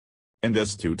In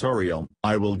this tutorial,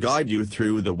 I will guide you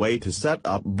through the way to set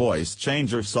up voice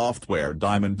changer software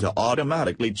Diamond to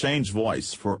automatically change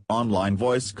voice for online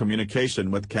voice communication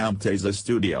with Camtasia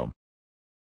Studio.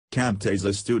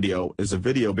 Camtasia Studio is a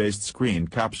video-based screen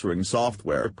capturing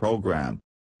software program.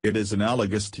 It is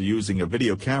analogous to using a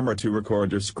video camera to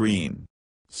record your screen.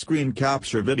 Screen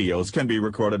capture videos can be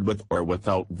recorded with or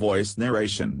without voice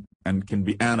narration, and can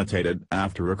be annotated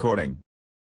after recording.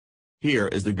 Here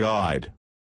is the guide.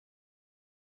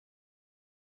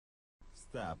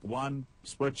 Step 1.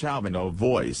 Switch Avino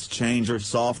Voice Changer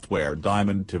Software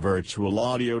Diamond to Virtual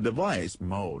Audio Device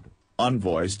Mode. On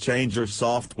Voice Changer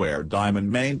Software Diamond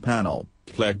main panel,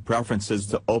 click Preferences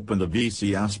to open the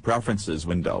VCS Preferences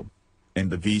window. In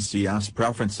the VCS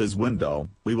Preferences window,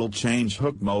 we will change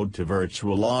hook mode to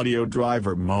Virtual Audio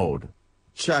Driver Mode.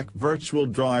 Check Virtual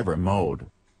Driver Mode.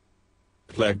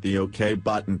 Click the OK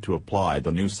button to apply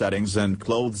the new settings and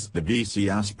close the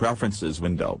VCS Preferences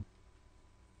window.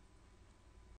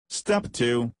 Step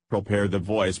 2. Prepare the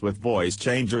voice with Voice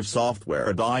Changer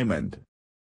Software Diamond.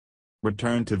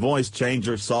 Return to Voice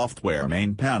Changer Software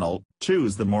main panel,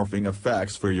 choose the morphing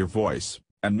effects for your voice,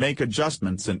 and make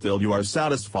adjustments until you are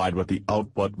satisfied with the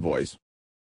output voice.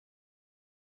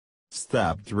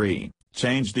 Step 3.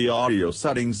 Change the audio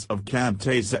settings of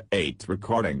Camtasia 8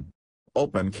 recording.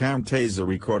 Open Camtasia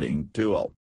Recording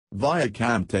Tool. Via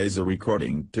Camtasia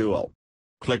Recording Tool.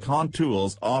 Click on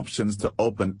Tools Options to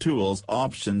open Tools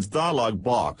Options dialog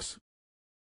box.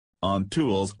 On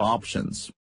Tools Options,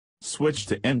 switch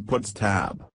to Inputs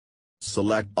tab.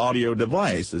 Select Audio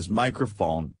Devices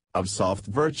Microphone, of Soft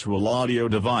Virtual Audio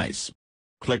Device.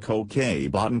 Click OK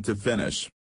button to finish.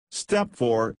 Step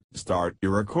 4. Start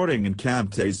your recording in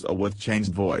Camtasia with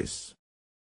changed voice.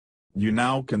 You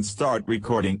now can start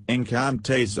recording in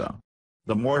Camtasia.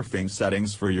 The morphing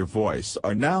settings for your voice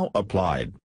are now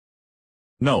applied.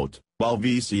 Note, while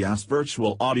VCS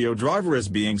Virtual Audio Driver is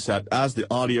being set as the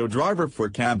audio driver for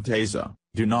Camtasia,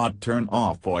 do not turn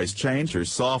off Voice Changer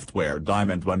Software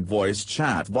Diamond when voice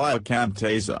chat via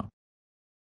Camtasia.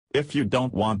 If you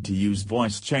don't want to use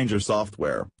Voice Changer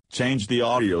software, change the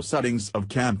audio settings of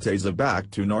Camtasia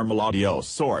back to normal audio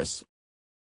source.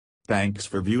 Thanks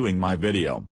for viewing my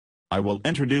video. I will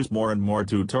introduce more and more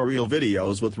tutorial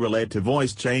videos with relate to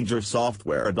Voice Changer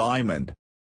Software Diamond.